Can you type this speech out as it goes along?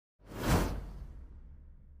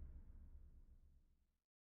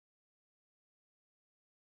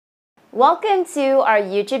Welcome to our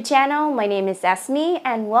YouTube channel. My name is Esme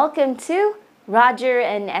and welcome to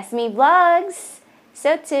Roger&Ismi Vlogs.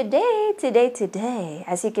 So today,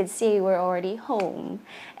 as you can see, we're already home.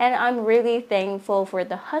 And I'm really thankful for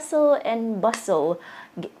the hustle and bustle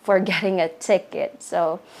for getting a ticket.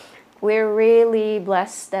 So we're really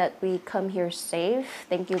blessed that we come here safe.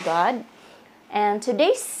 Thank you, God. And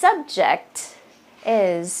today's subject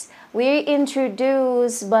is we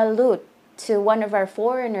introduce Balut to one of our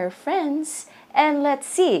foreigner friends and let's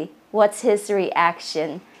see what's his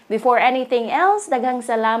reaction. Before anything else, daghang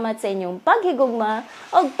salamat sa inyong paghigugma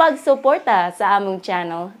o pagsuporta sa among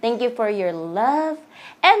channel. Thank you for your love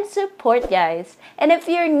and support, guys. And if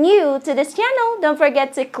you're new to this channel, don't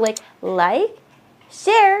forget to click like,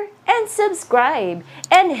 share, and subscribe.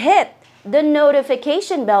 And hit the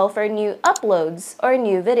notification bell for new uploads or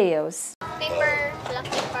new videos. Pepper, black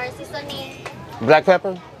pepper, seasoning. Black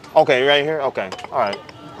pepper? Okay, right here? Okay, all right.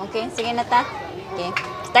 Okay, sige na ta. Okay,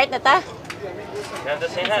 start na ta. You have to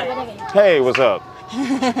say hi. Hey, what's up?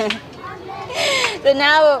 So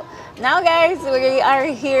now guys, we are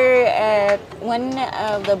here at one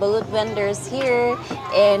of the balut vendors here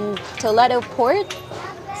in Toledo Port.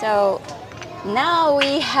 So now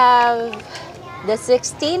we have the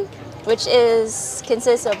 16, which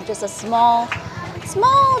consists of just a small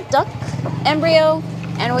duck embryo,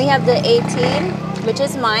 and we have the 18, which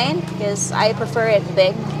is mine because I prefer it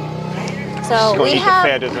big. So we have the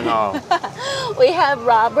feathers and all. we have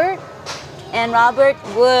Robert, and Robert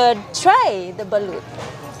would try the balut.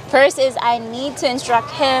 First is I need to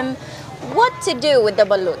instruct him what to do with the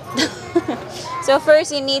balut. So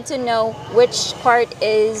first you need to know which part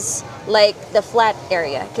is like the flat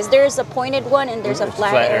area, because there's a pointed one and there's a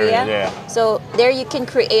flat area. Yeah. So there you can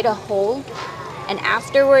create a hole, and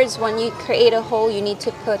afterwards when you create a hole you need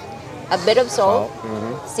to put a bit of salt,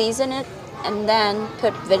 season it, and then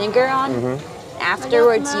put vinegar on.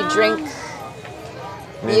 Afterwards you drink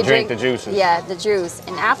the juices. Yeah, the juice.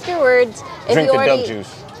 And afterwards, if Drink you the already, duck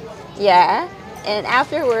juice. yeah, and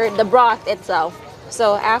afterward the broth itself.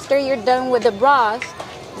 So after you're done with the broth,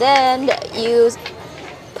 then you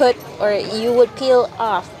would peel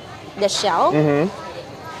off the shell,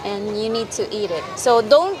 and you need to eat it. So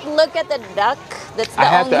don't look at the duck. That's the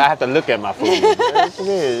only. I have to look at my food. Yes, it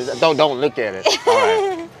is. Don't look at it. All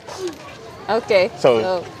right. Okay.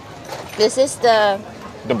 So this is the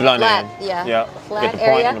blunt flat, end. yeah. Flat Get the point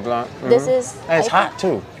area. and the blunt. This is. And it's hot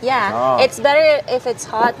too. Yeah, Oh. it's better if it's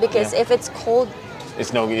hot because if it's cold,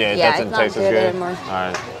 It's no. Yeah, it yeah, doesn't it's not taste as good good. anymore.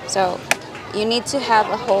 All right. So you need to have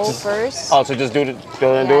a hole first. Oh, so just go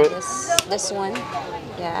and do it This one.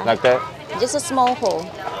 Yeah. like that. Just a small hole.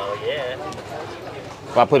 Oh yeah.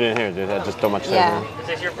 Well, I put it in here. I just throw my cheese Yeah. in. Is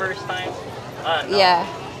this your first time? No. Yeah.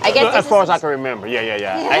 I guess As this far is- as I can remember, yeah.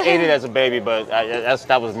 I ate it as a baby, but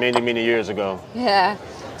that was many years ago. Yeah.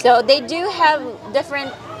 So they do have different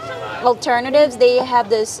alternatives. They have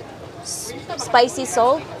this spicy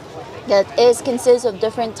salt that consists of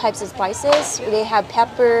different types of spices. They have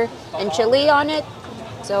pepper and chili on it.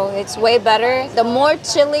 So it's way better. The more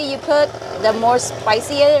chili you put, the more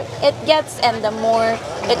spicy it gets, and the more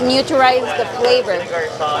it neutralizes the flavor. Vinegar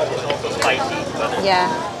sauce is also spicy. But Yeah,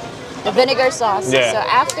 the vinegar sauce. Yeah. So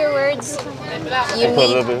afterwards, you Put a need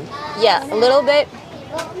little bit. a little bit,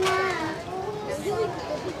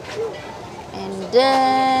 and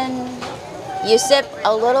then you sip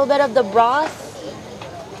a little bit of the broth.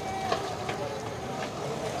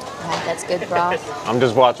 Yeah, that's good broth. I'm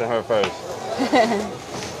just watching her first.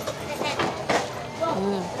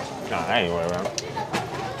 No, anyway, man.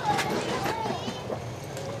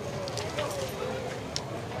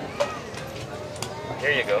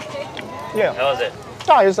 here you go. Yeah. How was it?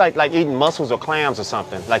 No, it's like eating mussels or clams or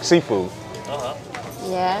something, like seafood. Uh-huh.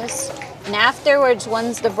 Yes. And afterwards,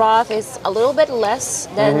 once the broth is a little bit less,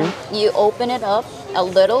 then you open it up a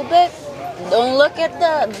little bit. Don't look at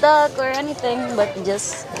the duck or anything, but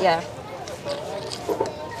just, yeah.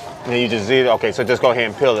 And you just eat it. Okay, so just go ahead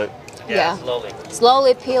and peel it. Yeah. Slowly.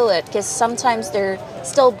 Slowly peel it, because sometimes there's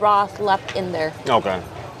still broth left in there. Okay.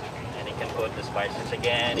 And you can put the spices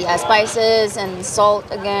again. Yeah, spices and salt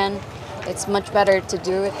again. It's much better to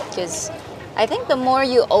do it, because I think the more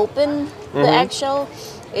you open the eggshell,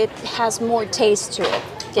 it has more taste to it.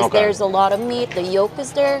 Because Okay. there's a lot of meat, the yolk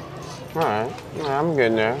is there. All right. Yeah, I'm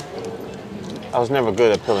getting there. I was never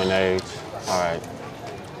good at peeling eggs. All right.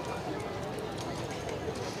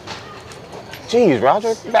 Jeez,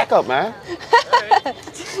 Roger, back up, man.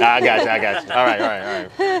 Nah, I got you. All right.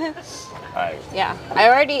 All right. Yeah, I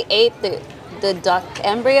already ate the duck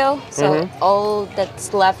embryo, so all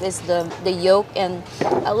that's left is the yolk and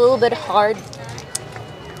a little bit hard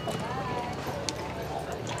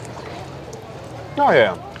Oh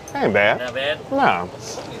yeah, ain't bad. Not bad? No.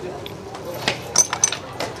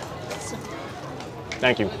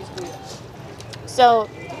 Thank you. So,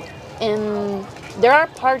 there are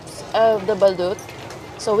parts of the balut.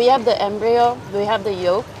 So we have the embryo, we have the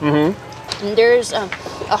yolk, Mm-hmm. and there's a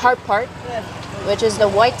hard part, which is the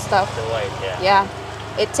white stuff. The white, yeah. Yeah,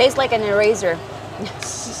 it tastes like an eraser.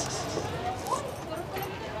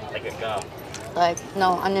 Like a gum. Like,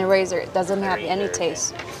 no, an eraser. It doesn't have any Eraser,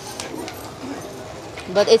 taste.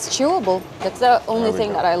 But it's chewable. That's the only There we thing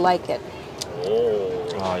go. that I like it. Oh.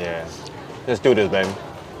 Oh yeah. Let's do this, baby.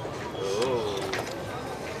 Ooh.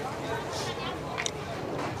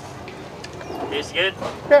 Tastes good?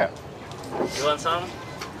 Yeah. You want some?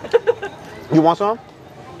 You want some?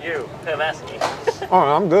 You. Have asked me. Oh,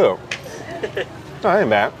 I'm good. No, that ain't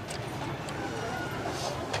bad.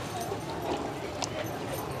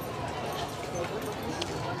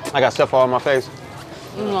 I got stuff all on my face.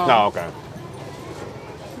 No. No, okay.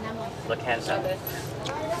 Look handsome.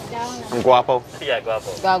 I'm guapo. Yeah,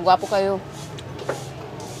 guapo. Gwapo kayo.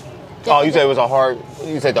 Oh, you said it was a hard.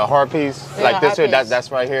 You said the hard piece, Yeah, like this hard here. piece.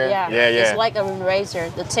 That's right here. Yeah, Yeah, yeah. It's like an eraser.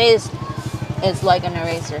 The taste is like an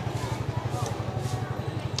eraser.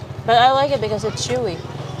 But I like it because it's chewy.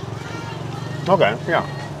 Okay. Yeah.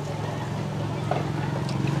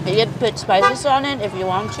 You can put spices on it if you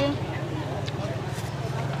want to.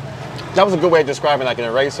 That was a good way of describing like an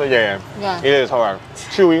eraser. Yeah. Yeah. It is hard.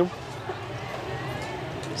 Chewy,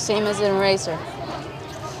 Same as an eraser.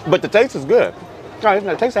 but the taste is good. No,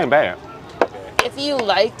 the taste ain't bad. If you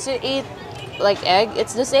like to eat like egg,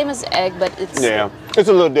 it's the same as egg, but it's Yeah. It's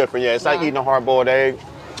a little different. Yeah. It's like Yeah. eating a hard-boiled egg.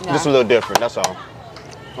 Yeah. Just a little different. That's all.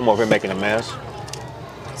 I'm over here making a mess.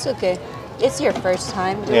 It's okay. It's your first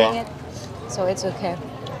time doing Yeah. it, so it's okay.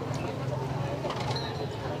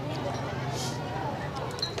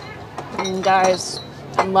 And guys,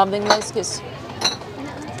 I'm loving this because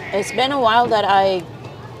it's been a while that I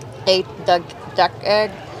ate duck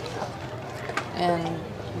egg, and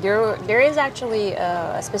there is actually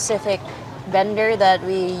a specific vendor that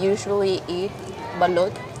we usually eat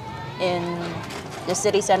balut in the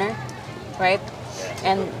city center, right?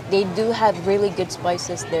 And they do have really good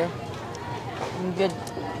spices there. And good.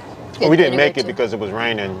 We didn't make it vinegar, too. because it was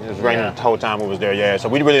raining. It was raining Yeah. the whole time we was there. Yeah. So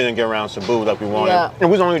we really didn't get around Cebu like we wanted. Yeah. And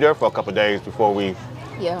we was only there for a couple of days before we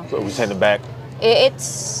Yeah. sent it back.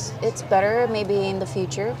 It's better maybe in the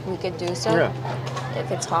future we could do so Yeah. if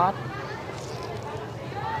it's hot.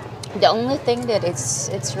 The only thing that it's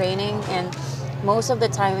raining, and most of the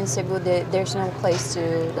time in Cebu there's no place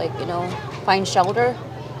to find shelter.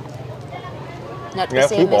 Not the Yeah,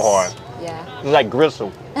 same people as hard. yeah. It's like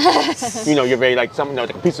gristle. You're very like something like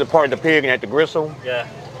a piece of part of the pig and had the gristle. Yeah.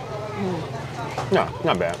 No,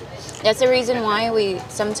 not bad. That's the reason why we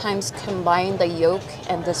sometimes combine the yolk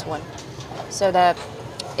and this one, so that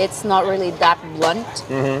it's not really that blunt.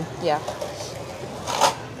 Mm-hmm. Yeah.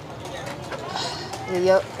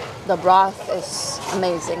 The broth is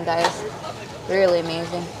amazing, guys. Really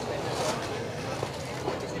amazing.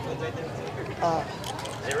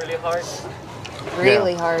 Is it really hard?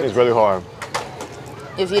 Really Yeah, hard. It's really hard.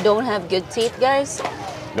 If you don't have good teeth, guys,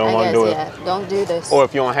 Don't I want to guess, do it. yeah, don't do this. Or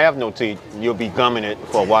if you don't have no teeth, you'll be gumming it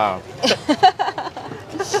for a while.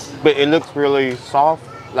 But it looks really soft,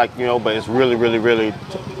 but it's really, really, really.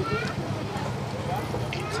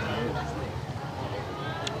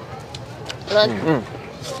 Look,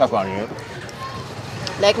 That's about it.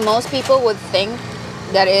 like most people would think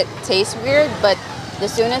that it tastes weird, but the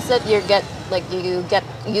soon as that you get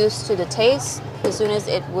used to the taste, as soon as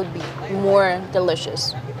it would be more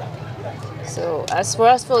delicious. So as for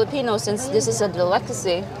us Filipinos, since this is a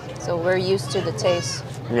delicacy, so we're used to the taste.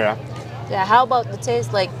 Yeah. Yeah, how about the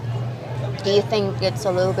taste? Like, do you think it's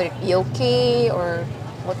a little bit yolky, or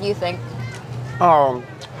what do you think? How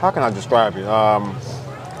can I describe it?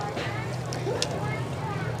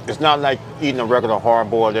 It's not like eating a regular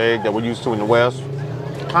hard-boiled egg that we're used to in the West.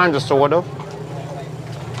 Kind of, sort of.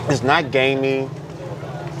 It's not gamey.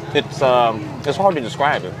 It's hard to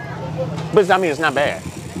describe it, but it's not bad.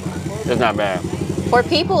 It's not bad. For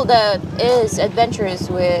people that is adventurous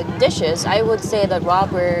with dishes, I would say that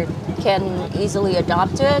Robert can easily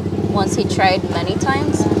adopt it once he tried many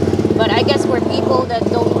times. But I guess for people that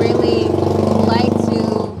don't really like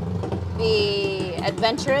to be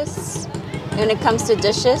adventurous when it comes to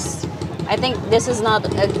dishes, I think this is not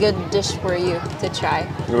a good dish for you to try.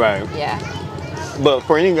 Right. Yeah. But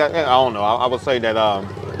for any guy, I don't know. I would say that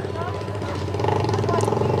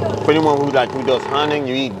for anyone who does hunting,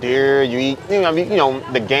 you eat deer, you eat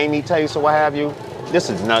the gamey taste or what have you. This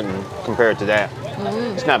is nothing compared to that.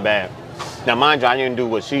 It's not bad. Now, mind you, I didn't do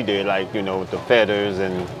what she did, like, you know, with the feathers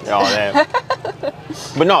and all that.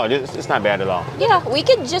 But no, it's not bad at all. Yeah, we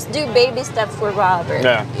could just do baby steps for Robert.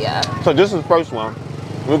 Yeah. Yeah. So this is the first one.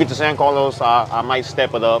 We'll get to San Carlos. I might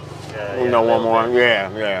step it up. Yeah, You know, a one little more. bit.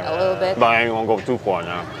 Yeah, yeah. A little bit. But I ain't gonna go too far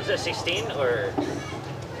now. Is it 16 or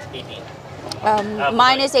 18?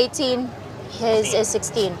 Mine is 18. His is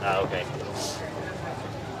 16. Ah, okay.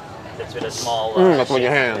 That's with a small. That's with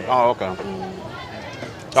your hands. Oh, okay.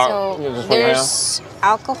 So yeah, just with your hands? there's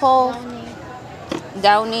alcohol,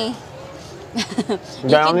 Downy. You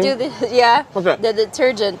Downy? can do the yeah. What's that? The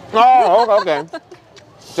detergent. Oh, okay.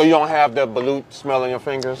 So you don't have the balut smell in your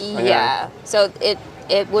fingers? Yeah. So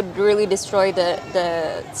it would really destroy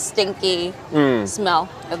the stinky smell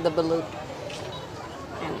of the balut.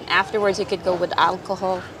 And afterwards, you could go with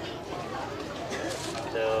alcohol.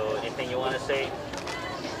 So, anything you want to say?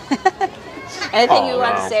 Anything Oh, you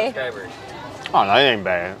want no. to say? Subscribers. Oh, no, it ain't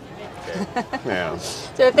bad. Yeah.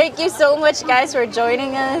 So thank you so much, guys, for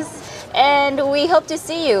joining us. And we hope to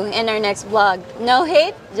see you in our next vlog. No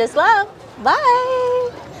hate, just love. Bye.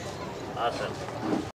 Awesome.